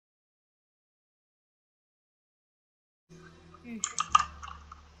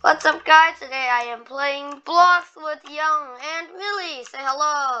What's up, guys? Today I am playing Bloxd with Yang and Milli. Say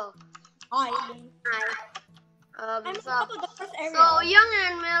hello. Hi. Um, I'm so, on top of the first area. so Yang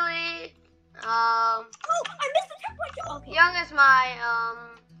and Milli. Oh, I missed the checkpoint. Okay. Yang is my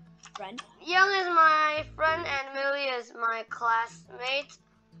Friend. Yang is my friend and Milli is my classmate.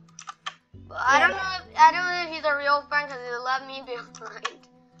 But I don't know if he's a real friend because he left me behind.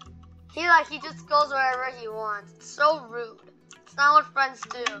 He just goes wherever he wants. It's so rude. It's not what friends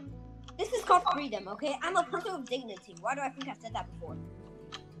do. This is called freedom, okay? I'm a person of dignity. Why do I think I've said that before?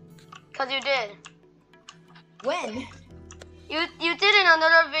 Cause you did. When? You did in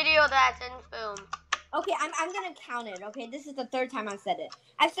another video that I didn't film. Okay, I'm gonna count it, okay? This is the third time I've said it.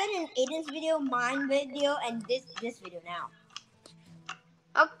 I've said it in Aiden's video, mine video, and this video now.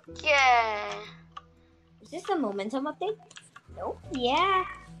 Okay. Is this the momentum update? Nope. Yeah.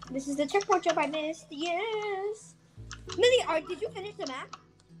 This is the checkpoint jump I missed. Yes. Millie, did you finish the map?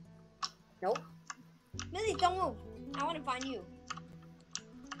 Nope. Millie, don't move. I want to find you.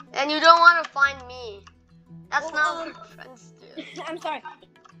 And you don't want to find me. That's not what friends do. I'm sorry.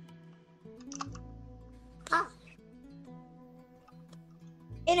 Ah.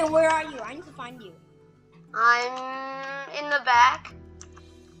 Aiden, where are you? I need to find you. I'm in the back.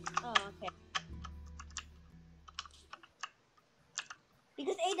 Oh, okay.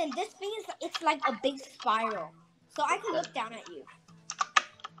 Because Aiden, this thing it's like a big spiral, so I can look down at you.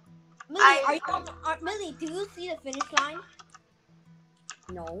 Millie, Millie, do you see the finish line?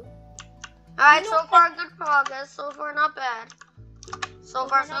 No. Alright, so far good progress. So far not bad. So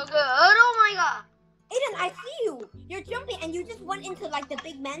far so good. Oh my god. Aiden, I see you. You're jumping and you just went into like the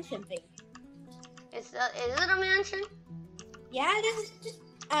big mansion thing. Is it a mansion? Yeah, this is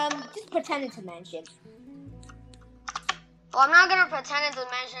just pretend it's a mansion. Well, I'm not gonna pretend it's a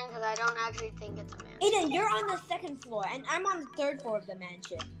mansion because I don't actually think it's a mansion. Aiden, you're on the second floor and I'm on the third floor of the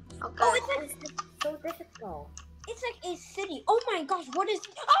mansion. Okay. Oh, it's so difficult. It's like a city. Oh my gosh, what is?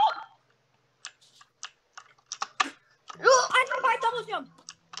 Oh! I know I double jump.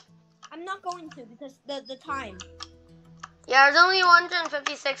 I'm not going to because the time. Yeah, there's only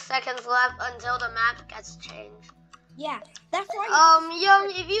 156 seconds left until the map gets changed. Yeah, that's why.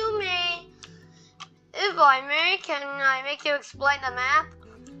 Young, if I may, can I make you explain the map?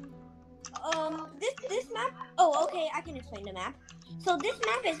 This map. Oh, okay, I can explain the map. So this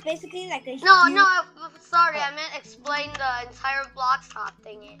map is basically like a No, huge... sorry, I meant explain the entire BloxdHop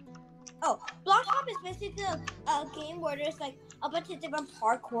thingy. Oh, BloxdHop is basically a game where there's like a bunch of different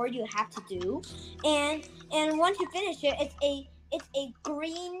parkour you have to do, and once you finish it, it's a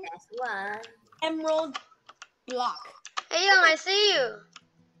green emerald block. Hey, Young, I see you.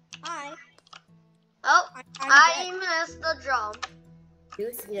 Hi. Oh, I missed the jump. Do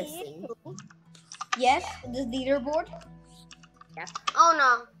you see the thing? Yes, the leaderboard. Yeah. Oh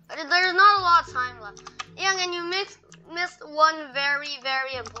no, there's not a lot of time left. Young, and you missed one very,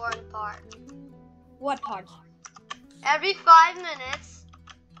 very important part. What part? Every 5 minutes.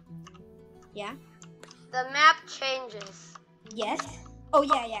 Yeah. The map changes. Yes. Oh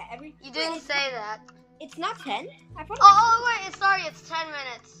yeah. You didn't say that. It's not 10. I thought. Oh wait, sorry, it's 10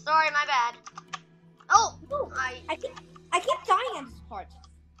 minutes. Sorry, my bad. Oh, no. I keep dying at this part.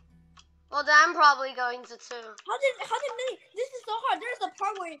 Well, then I'm probably going to too. How did Millie? This is so hard. There's a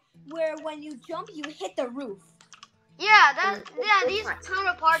part where when you jump, you hit the roof. Yeah, these kind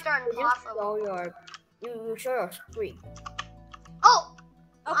of parts are impossible. You show your screen. Oh.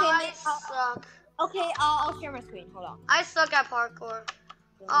 Okay, I suck. Okay, I'll share my screen. Hold on. I suck at parkour.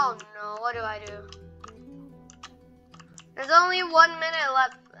 Oh no, what do I do? There's only 1 minute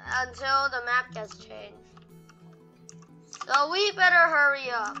left until the map gets changed. So we better hurry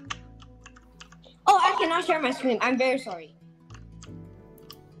up. Oh, I cannot share my screen. I'm very sorry.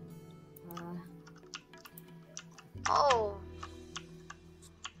 Oh.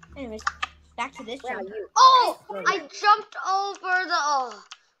 Anyways, back to this jump. Oh, I jumped over the.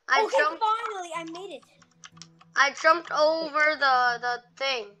 Finally, I made it. I jumped over the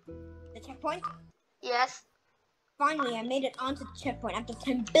thing. The checkpoint? Yes. Finally, I made it onto the checkpoint after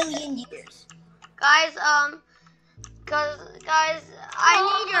 10 billion years. Guys, guys,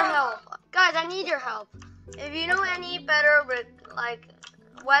 I need your help. Guys, I need your help. If you know any better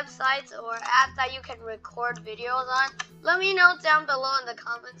websites or apps that you can record videos on, let me know down below in the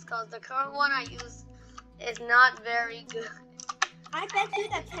comments because the current one I use is not very good. I bet you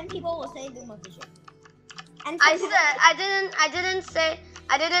that 10 people will say LumaVision. And I didn't say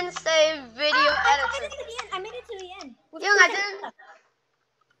video editor. I made it to the end.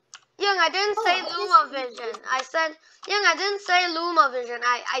 Young, I didn't say LumaVision. I said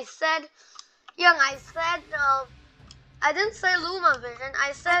I didn't say Luma Vision.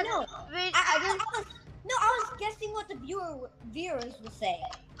 I said know. I didn't. I was guessing what the viewers would say.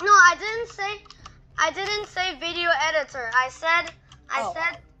 No, I didn't say video editor. I said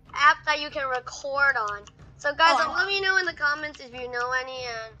app that you can record on. So guys, let me know in the comments if you know any,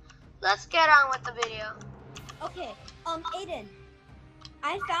 and let's get on with the video. Okay. Aiden,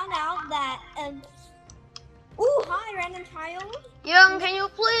 I found out that ooh, hi, random child. Young, can you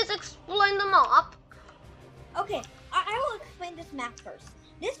please explain the map? Okay, I will explain this map first.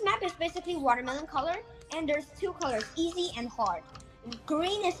 This map is basically watermelon color, and there's two colors, easy and hard.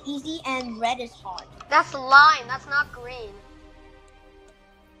 Green is easy and red is hard. That's lime, that's not green.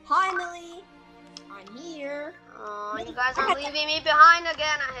 Hi, Millie. I'm here. Oh, you guys are leaving me behind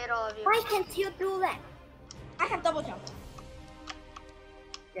again. I hate all of you. Why can't you do that? I have double jump.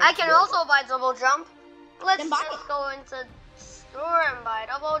 I can also buy double jump. Let's Then buy just it. go into store and buy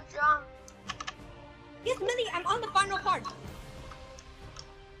double jump. Yes, Millie, I'm on the final part.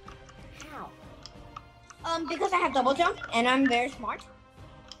 How? Because I have double jump and I'm very smart.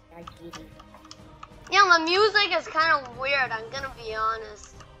 Yeah, the music is kind of weird, I'm gonna be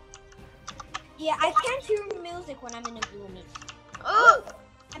honest. Yeah, I can't hear music when I'm in a gloomy. Oh!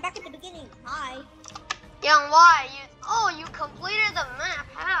 I'm back at the beginning. Hi. Young, why? You completed the map.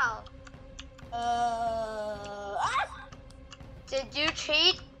 How? Did you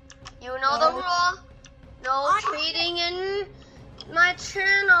cheat? You know the rule. No cheating in my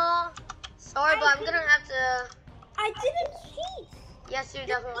channel. Sorry, but I'm gonna have to. I didn't cheat. Yes, you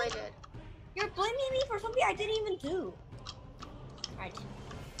definitely did. You're blaming me for something I didn't even do. Alright.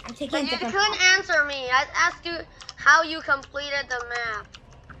 I'm taking But a you different couldn't answer me. I asked you how you completed the map.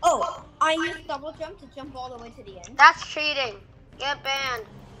 Oh, I used double jump to jump all the way to the end. That's cheating. Get banned.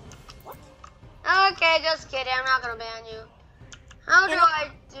 What? Okay, just kidding. I'm not gonna ban you. How do I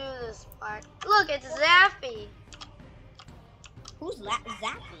do this part? Look, it's Zappy. Who's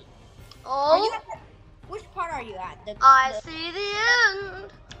Zappy? Oh, which part are you at? I see the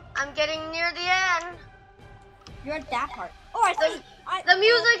end. I'm getting near the end. You're at that part. Oh, I see. The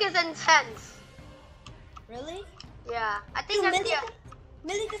music is intense. Really? Yeah, I think that's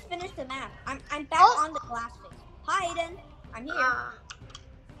Millie just finished the map. I'm back on the glass face. Hi, Aiden. I'm here.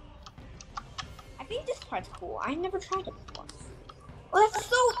 I think this part's cool. I never tried it before. Oh, that's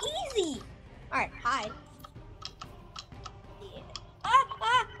so easy. All right, hi. Yeah.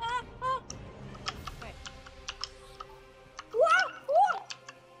 Right. Whoa.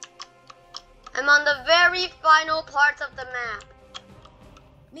 I'm on the very final parts of the map.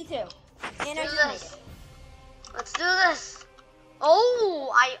 Me too. And I Let's do just made this. it. Let's do this.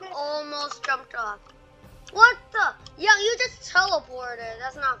 Oh, I almost jumped off. What the? Yeah, you just teleported.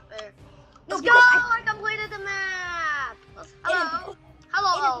 That's not fair. No, Let's go! I completed the map. Hello.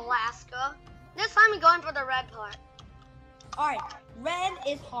 Hello, Alaska. This time we're going for the red part. All right, red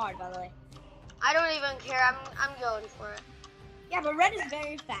is hard, by the way. I don't even care. I'm going for it. Yeah, but red is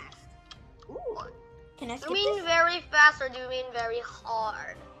very fast. Ooh. Can I skip Do you mean this? very fast or do you mean very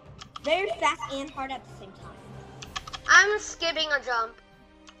hard? Very fast and hard at the same time. I'm skipping a jump.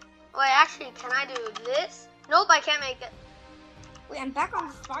 Wait, actually, can I do this? Nope, I can't make it. Wait, I'm back on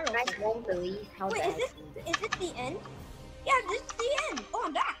the spiral. I won't believe how Wait, bad is this the end? Yeah, this is the end. Oh,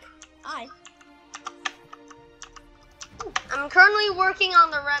 I'm back. Hi. I'm currently working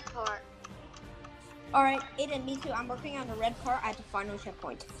on the red part. All right, Aiden, me too. I'm working on the red part at the final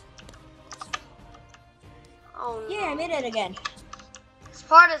checkpoint. Oh no. Yeah, I made it again. This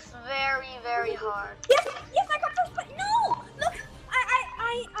part is very, very hard. Yes, I got first place. No, look,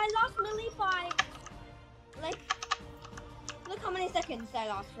 I lost Millie by look how many seconds I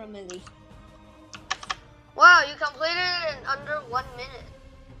lost from Millie. Wow, you completed it in under 1 minute.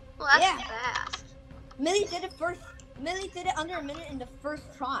 Well, that's fast. Millie did it first. Millie did it under a minute in the first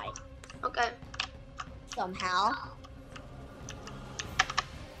try. Okay. Somehow.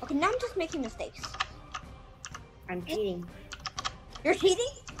 Okay, now I'm just making mistakes. I'm cheating. You're cheating?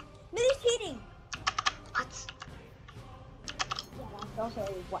 Millie's cheating. What? Yeah, that's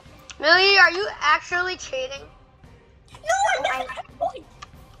also what? Millie, are you actually cheating? No, I have a point.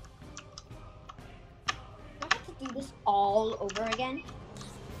 Do I have to do this all over again?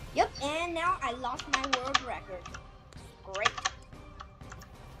 Yep, and now I lost my world record. Great.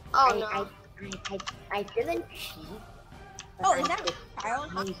 Oh no. I didn't cheat. Oh, is that Kyle?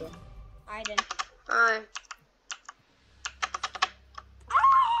 Amazing. I didn't. Hi.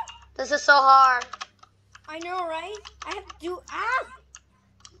 This is so hard. I know, right? I have to do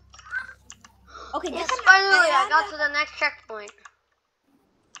Okay, Yes, this time finally, I got to the next checkpoint.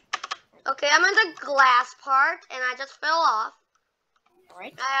 Okay, I'm in the glass part, and I just fell off.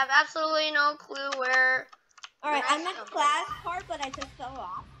 Alright. I have absolutely no clue where Alright, I'm at the glass part, but I just fell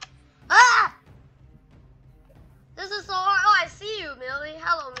off. Ah! This is so hard. Oh, I see you, Millie.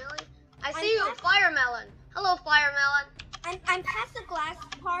 Hello, Millie. I see you, Firemelon. Hello, Firemelon. I'm past the glass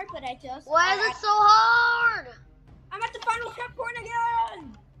part, but I just... Why is it so hard? I'm at the final checkpoint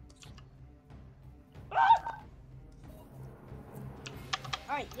again!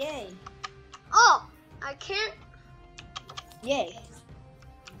 Alright, yay. Oh, I can't. Yay.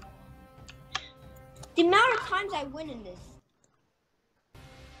 The amount of times I win in this.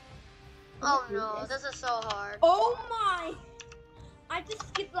 Oh no, this is so hard. Oh my! I just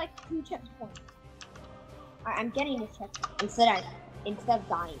skipped like 2 checkpoints. Alright, I'm getting this checkpoint instead of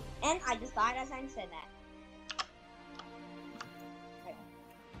dying. And I just died as I said that. Okay.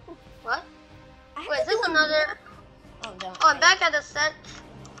 What? Wait, is this another? Oh no. Oh, I'm back at the set.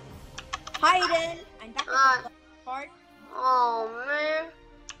 Hi then. I'm back at the part. Oh man,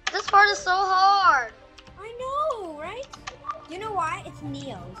 this part is so hard. I know, right? You know why? It's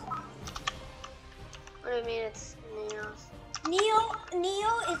Neo's. What do you mean it's Neos?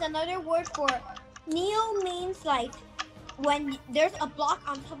 Neo is another word for... Neo means like when there's a block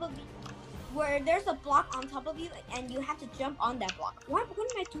on top of you, where there's a block on top of you and you have to jump on that block. What am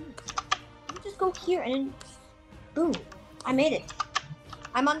I doing? Let me just go here and then boom. I made it.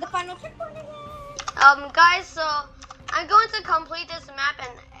 I'm on the final checkpoint again. Guys, so I'm going to complete this map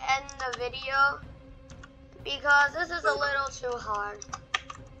and end the video because this is a little too hard.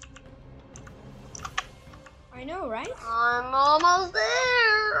 I know, right? I'm almost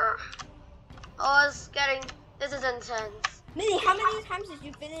there. Oh, it's getting. This is intense. Millie, how many times did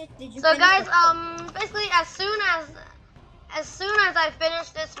you finish? So guys, basically as soon as I finish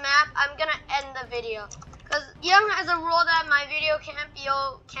this map, I'm gonna end the video. Cause Young has a rule that my video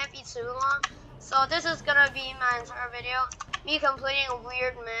can't be too long. So this is gonna be my entire video, me completing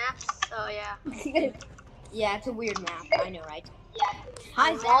weird maps. So yeah. Yeah, it's a weird map. I know, right? Hi,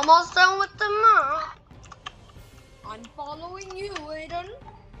 I'm Zach. almost done with the map. I'm following you, Aiden.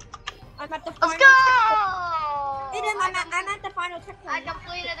 I'm at the Let's final go! checkpoint. Aiden, I'm at the final checkpoint. I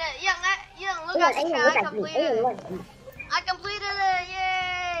completed it. Young, look at me. I completed it. I completed it.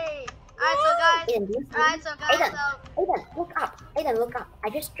 Yay! Alright, so guys. Aiden, look up. Aiden, look up. I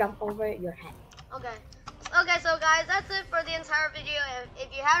just jumped over your head. Okay. Okay, so guys, that's it for the entire video.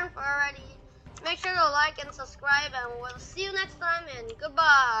 If you haven't already, make sure to like and subscribe, and we'll see you next time, and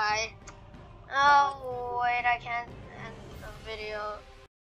goodbye. Oh, wait, I can't end the video.